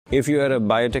If you are a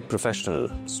biotech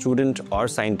professional, student or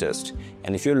scientist,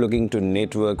 and if you're looking to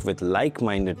network with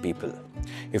like-minded people,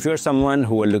 if you're someone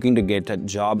who are looking to get a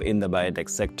job in the biotech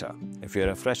sector, if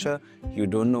you're a fresher, you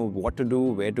don't know what to do,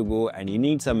 where to go, and you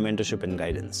need some mentorship and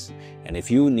guidance. And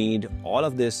if you need all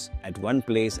of this at one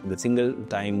place at the single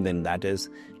time, then that is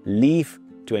LEAF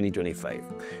 2025.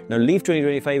 Now, LEAF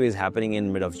 2025 is happening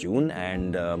in mid of June,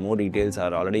 and more details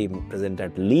are already present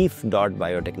at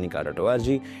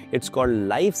leaf.biotecnika.org. It's called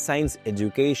Life Science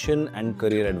Education and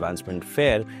Career Advancement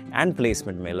Fair and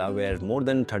Placement Mela, where more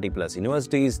than 30 plus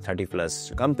universities, 30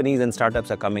 plus companies and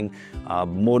startups are coming.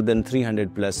 More than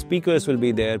 300 plus speakers will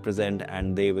be there present,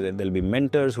 and there'll be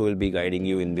mentors who will be guiding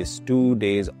you in this 2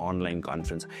 days online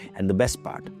conference. And the best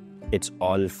part, it's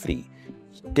all free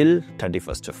till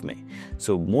 31st of May.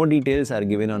 So more details are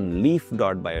given on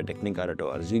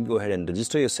leaf.biotecnika.org. Go ahead and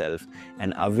register yourself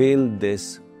and avail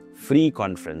this free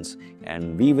conference,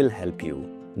 and we will help you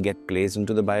get placed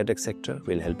into the biotech sector.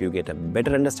 We'll help you get a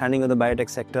better understanding of the biotech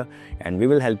sector, and we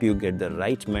will help you get the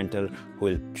right mentor who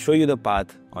will show you the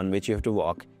path on which you have to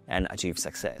walk and achieve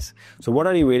success. So what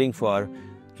are you waiting for?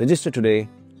 Register today,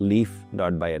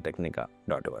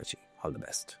 leaf.biotecnika.org. All the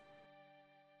best.